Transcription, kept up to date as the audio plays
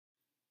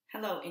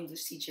Hello,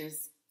 English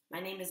teachers. My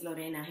name is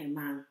Lorena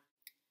Germán,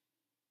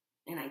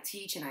 and I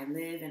teach and I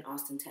live in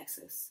Austin,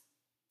 Texas.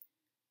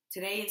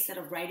 Today, instead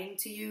of writing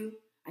to you,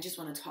 I just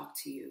want to talk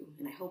to you,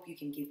 and I hope you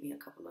can give me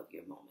a couple of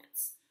your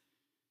moments.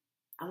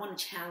 I want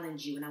to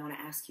challenge you, and I want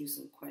to ask you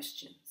some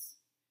questions.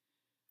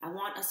 I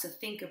want us to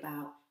think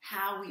about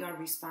how we are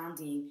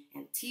responding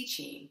and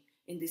teaching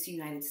in this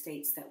United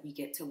States that we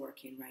get to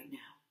work in right now.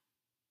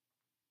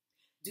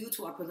 Due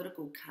to our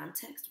political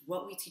context,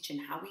 what we teach and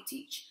how we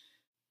teach,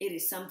 it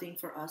is something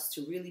for us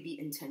to really be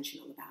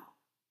intentional about.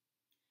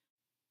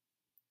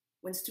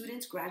 When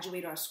students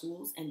graduate our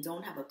schools and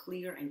don't have a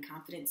clear and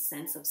confident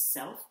sense of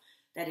self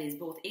that is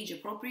both age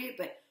appropriate,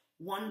 but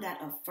one that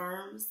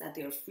affirms that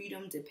their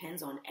freedom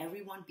depends on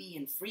everyone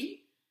being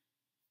free,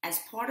 as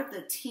part of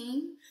the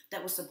team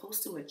that was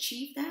supposed to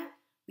achieve that,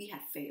 we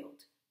have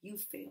failed. You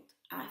failed.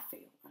 I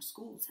failed. Our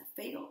schools have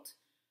failed.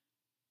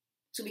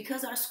 So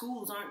because our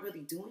schools aren't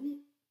really doing it,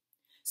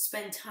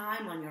 spend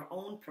time on your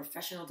own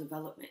professional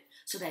development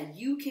so that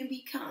you can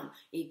become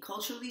a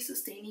culturally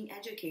sustaining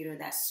educator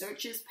that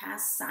searches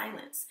past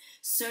silence,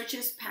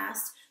 searches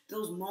past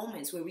those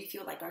moments where we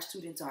feel like our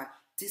students are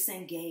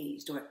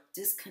disengaged or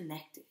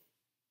disconnected.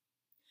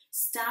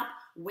 Stop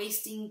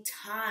wasting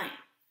time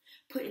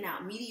putting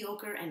out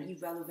mediocre and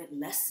irrelevant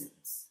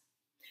lessons.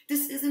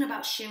 This isn't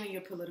about sharing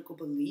your political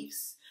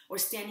beliefs or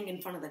standing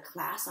in front of the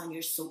class on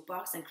your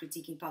soapbox and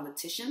critiquing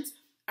politicians.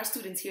 Our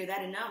students hear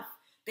that enough.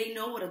 They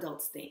know what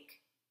adults think.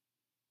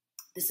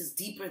 This is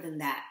deeper than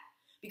that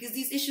because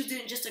these issues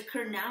didn't just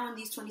occur now in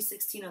these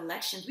 2016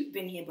 elections. We've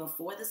been here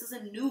before. This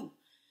isn't new.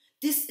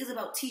 This is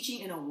about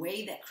teaching in a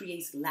way that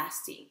creates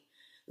lasting,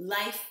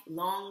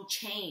 lifelong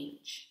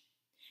change.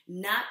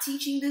 Not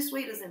teaching this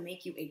way doesn't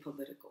make you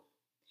apolitical.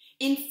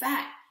 In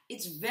fact,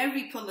 it's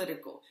very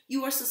political.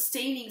 You are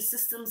sustaining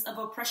systems of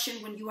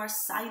oppression when you are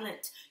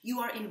silent.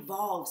 You are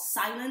involved.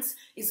 Silence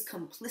is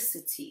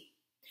complicity.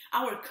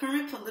 Our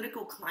current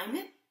political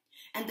climate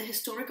and the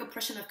historic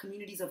oppression of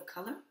communities of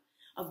color,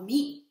 of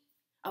me,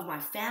 of my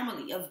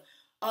family, of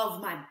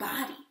my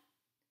body,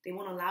 they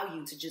won't allow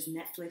you to just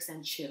Netflix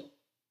and chill.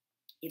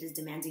 It is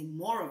demanding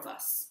more of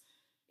us.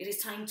 It is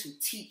time to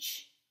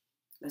teach.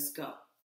 Let's go.